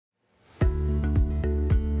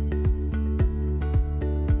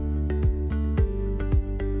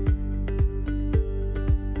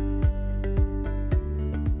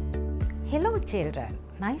children,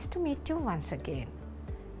 nice to meet you once again.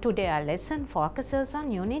 Today our lesson focuses on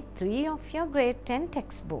Unit 3 of your Grade 10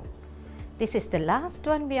 textbook. This is the last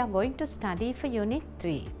one we are going to study for Unit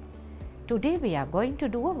 3. Today we are going to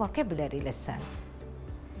do a vocabulary lesson.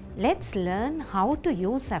 Let's learn how to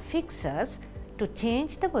use affixes to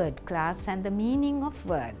change the word class and the meaning of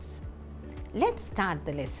words. Let's start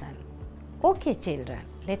the lesson. Okay children,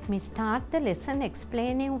 let me start the lesson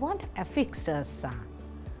explaining what affixes are.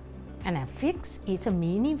 An affix is a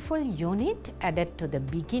meaningful unit added to the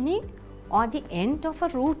beginning or the end of a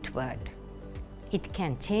root word. It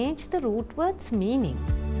can change the root word's meaning.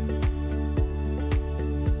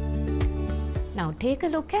 Now take a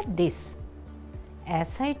look at this.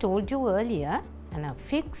 As I told you earlier, an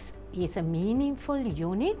affix is a meaningful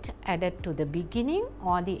unit added to the beginning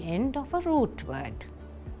or the end of a root word.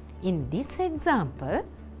 In this example,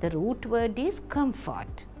 the root word is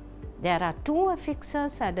comfort. There are two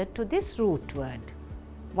affixes added to this root word.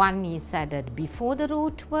 One is added before the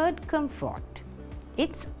root word comfort.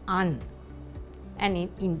 It's un. And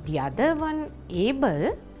in the other one,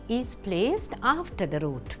 able, is placed after the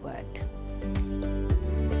root word.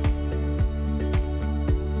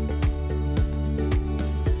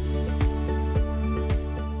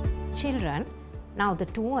 Children, now the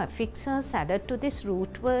two affixes added to this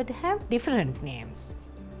root word have different names.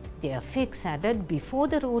 The affix added before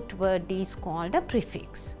the root word is called a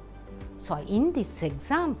prefix. So in this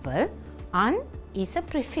example, un is a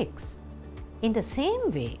prefix. In the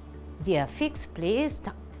same way, the affix placed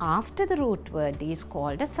after the root word is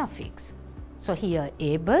called a suffix. So here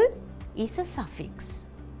able is a suffix.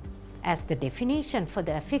 As the definition for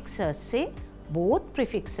the affixes say, both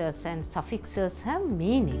prefixes and suffixes have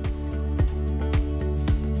meanings.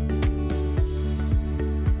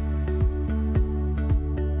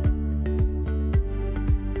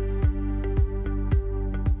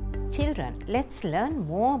 Children, let's learn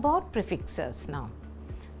more about prefixes now.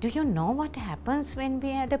 Do you know what happens when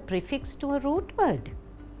we add a prefix to a root word?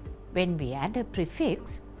 When we add a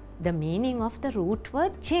prefix, the meaning of the root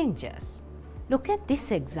word changes. Look at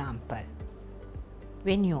this example.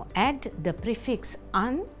 When you add the prefix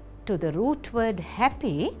un to the root word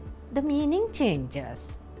happy, the meaning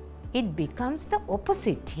changes. It becomes the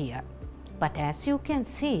opposite here. But as you can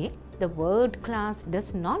see, the word class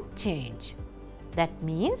does not change. That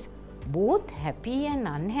means both happy and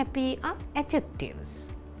unhappy are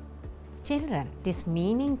adjectives. Children, this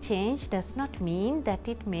meaning change does not mean that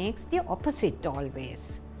it makes the opposite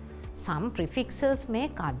always. Some prefixes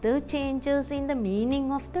make other changes in the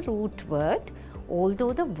meaning of the root word,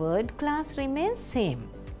 although the word class remains same.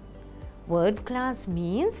 Word class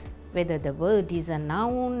means whether the word is a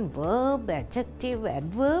noun, verb, adjective,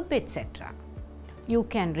 adverb, etc. You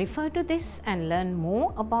can refer to this and learn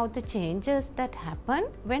more about the changes that happen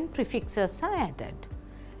when prefixes are added.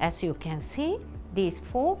 As you can see, these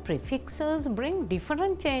four prefixes bring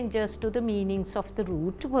different changes to the meanings of the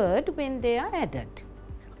root word when they are added.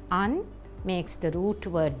 Un makes the root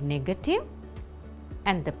word negative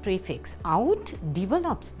and the prefix out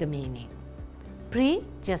develops the meaning. Pre,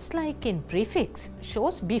 just like in prefix,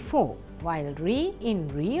 shows before, while re in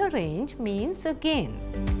rearrange means again.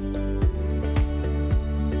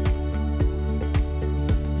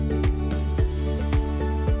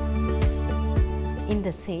 In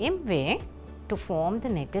the same way, to form the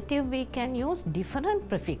negative we can use different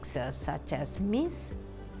prefixes such as miss,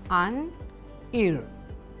 un, ir.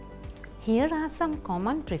 Here are some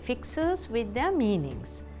common prefixes with their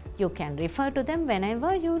meanings. You can refer to them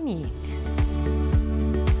whenever you need.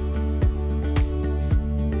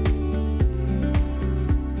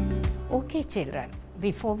 Okay children,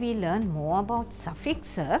 before we learn more about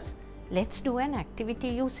suffixes, let's do an activity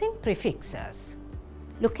using prefixes.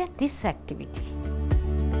 Look at this activity.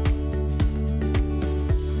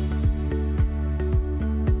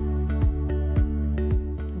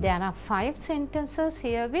 There are 5 sentences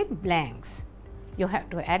here with blanks. You have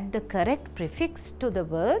to add the correct prefix to the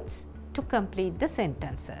words to complete the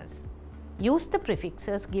sentences. Use the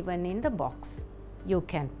prefixes given in the box. You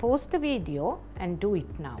can pause the video and do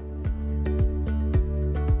it now.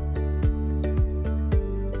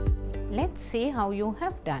 Let's see how you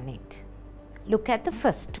have done it. Look at the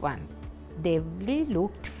first one. Devli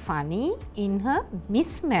looked funny in her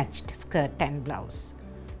mismatched skirt and blouse.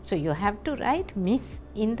 So you have to write miss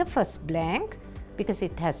in the first blank because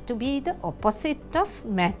it has to be the opposite of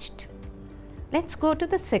matched. Let's go to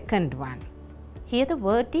the second one. Here the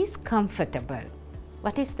word is comfortable.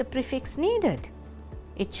 What is the prefix needed?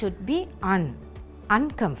 It should be un,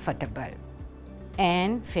 uncomfortable.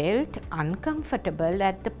 Anne felt uncomfortable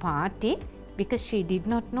at the party because she did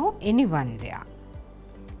not know anyone there.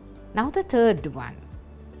 Now the third one.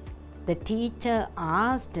 The teacher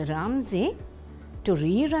asked Ramzi to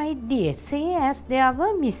rewrite the essay as there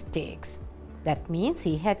were mistakes. That means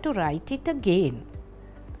he had to write it again.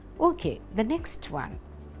 Okay, the next one.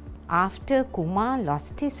 After Kumar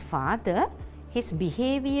lost his father, his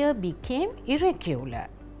behavior became irregular.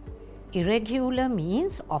 Irregular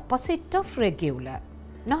means opposite of regular,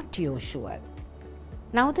 not usual.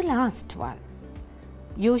 Now the last one.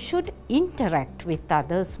 You should interact with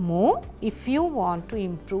others more if you want to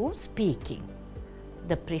improve speaking.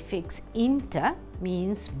 The prefix inter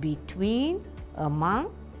means between,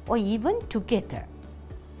 among, or even together.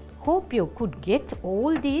 Hope you could get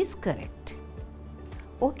all these correct.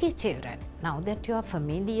 Okay children, now that you are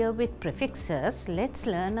familiar with prefixes, let's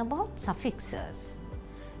learn about suffixes.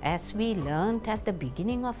 As we learnt at the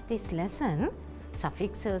beginning of this lesson,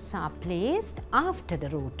 suffixes are placed after the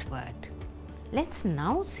root word. Let's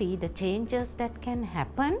now see the changes that can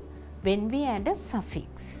happen when we add a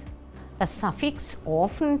suffix. A suffix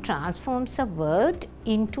often transforms a word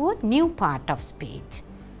into a new part of speech.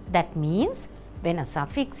 That means when a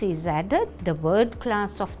suffix is added, the word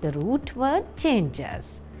class of the root word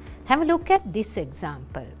changes. Have a look at this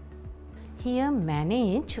example. Here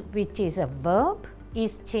manage, which is a verb,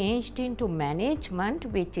 is changed into management,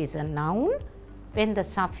 which is a noun, when the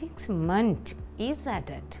suffix ment is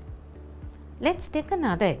added. Let's take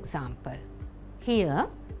another example. Here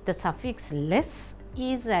the suffix less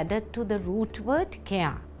is added to the root word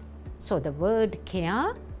care. So the word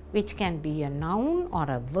care, which can be a noun or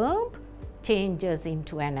a verb, changes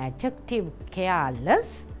into an adjective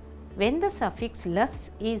careless when the suffix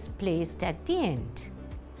less is placed at the end.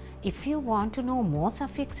 If you want to know more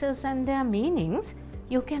suffixes and their meanings,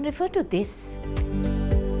 you can refer to this.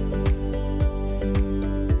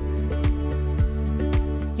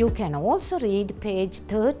 You can also read page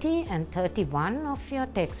 30 and 31 of your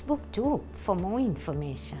textbook too for more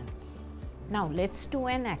information. Now let's do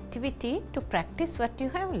an activity to practice what you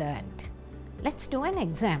have learned. Let's do an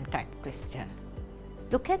exam type question.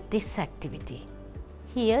 Look at this activity.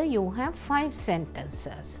 Here you have 5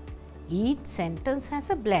 sentences. Each sentence has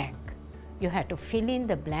a blank. You have to fill in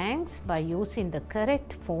the blanks by using the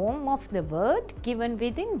correct form of the word given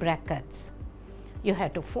within brackets. You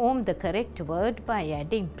have to form the correct word by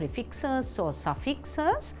adding prefixes or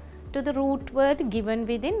suffixes to the root word given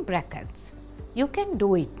within brackets. You can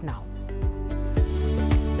do it now.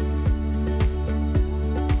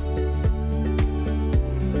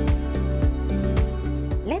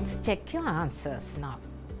 Let's check your answers now.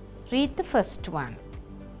 Read the first one.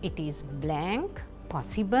 It is blank,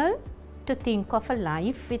 possible to think of a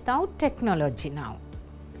life without technology now.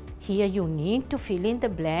 Here you need to fill in the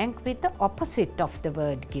blank with the opposite of the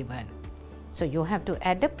word given. So you have to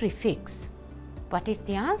add a prefix. What is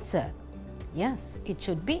the answer? Yes, it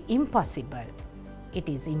should be impossible. It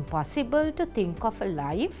is impossible to think of a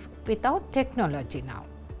life without technology now.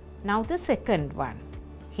 Now the second one.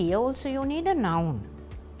 Here also you need a noun.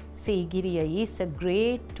 Sigiriya is a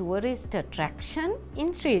great tourist attraction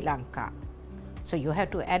in Sri Lanka. So you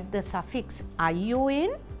have to add the suffix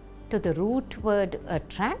ion to the root word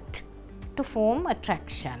attract to form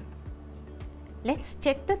attraction. Let's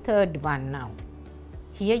check the third one now.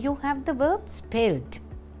 Here you have the verb spelled.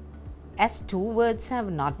 As 2 words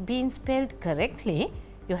have not been spelled correctly,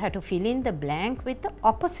 you have to fill in the blank with the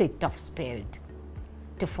opposite of spelled.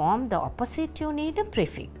 To form the opposite, you need a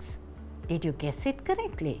prefix. Did you guess it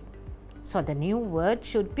correctly? So the new word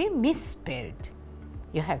should be misspelled.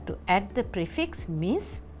 You have to add the prefix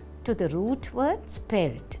miss to the root word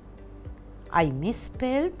spelled. I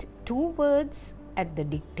misspelled 2 words at the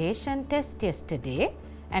dictation test yesterday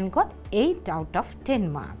and got 8 out of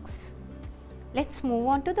 10 marks. Let's move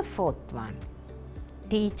on to the fourth one.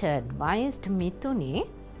 Teacher advised Mithuni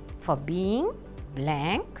for being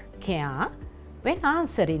blank care when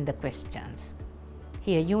answering the questions.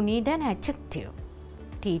 Here you need an adjective.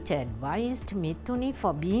 Teacher advised Mithuni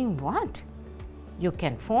for being what? You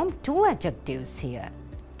can form 2 adjectives here,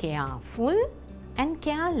 careful and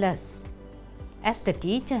careless. As the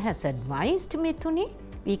teacher has advised Mithuni,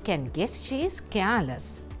 we can guess she is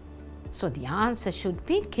careless. So the answer should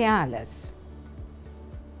be careless.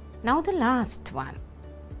 Now the last one.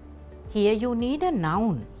 Here you need a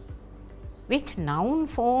noun. Which noun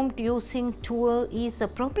formed using tour is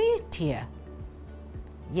appropriate here?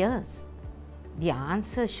 Yes, the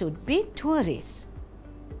answer should be tourist.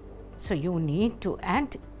 So you need to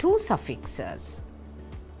add 2 suffixes.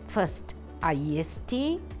 First ist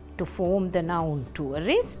to form the noun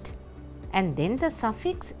tourist, and then the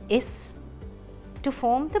suffix s to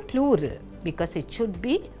form the plural, because it should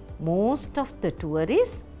be most of the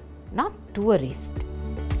tourists, not tourist.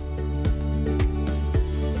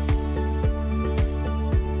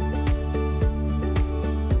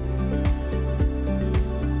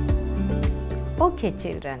 Okay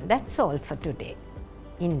children, that's all for today.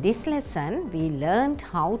 In this lesson, we learned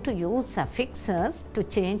how to use suffixes to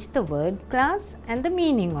change the word class and the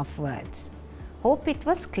meaning of words. Hope it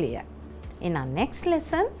was clear. In our next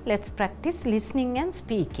lesson, let's practice listening and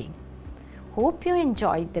speaking. Hope you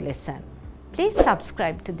enjoyed the lesson. Please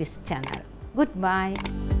subscribe to this channel. Goodbye.